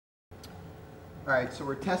Alright, so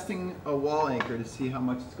we're testing a wall anchor to see how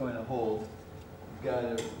much it's going to hold. We've got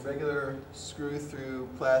a regular screw-through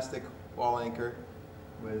plastic wall anchor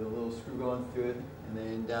with a little screw going through it, and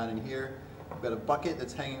then down in here we've got a bucket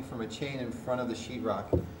that's hanging from a chain in front of the sheetrock.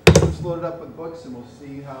 Let's load it up with books and we'll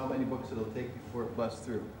see how many books it'll take before it busts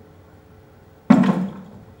through.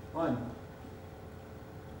 1,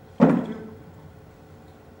 2,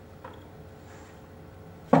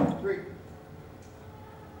 3,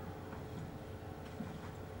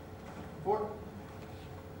 4,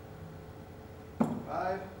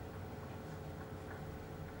 5,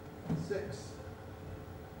 6,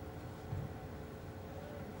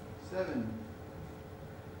 7,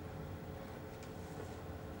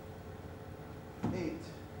 8,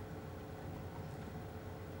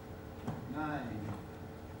 9,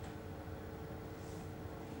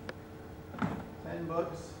 10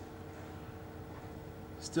 books.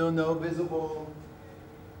 Still no visible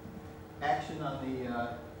action on the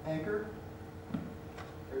anchor.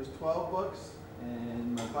 There's 12 books,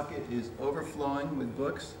 and my bucket is overflowing with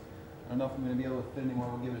books. I don't know if I'm going to be able to fit any more.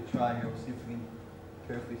 We'll give it a try here. We'll see if we can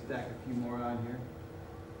carefully stack a few more on here.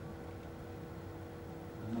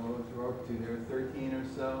 I don't know what we're up to. There are 13 or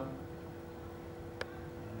so.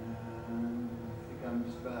 And I think I'm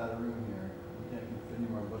just about out of room here. I can't fit any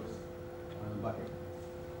more books on the bucket.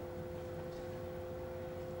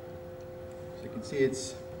 So you can see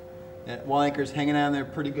that wall anchor's hanging on there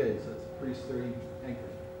pretty good, so it's a pretty sturdy anchor.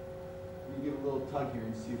 Let me give it a little tug here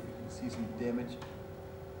and see if we can see some damage.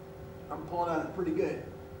 I'm pulling on it pretty good.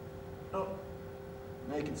 Oh,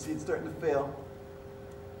 now you can see it's starting to fail.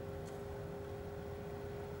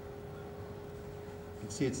 You can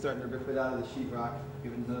see it's starting to rip it out of the sheetrock.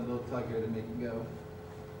 Give it another little tug here to make it go.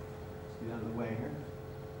 Let's get out of the way here.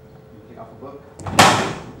 Take off a book.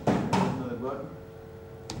 There's another book.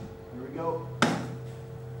 Here we go.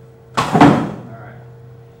 All right,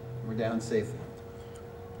 we're down safely.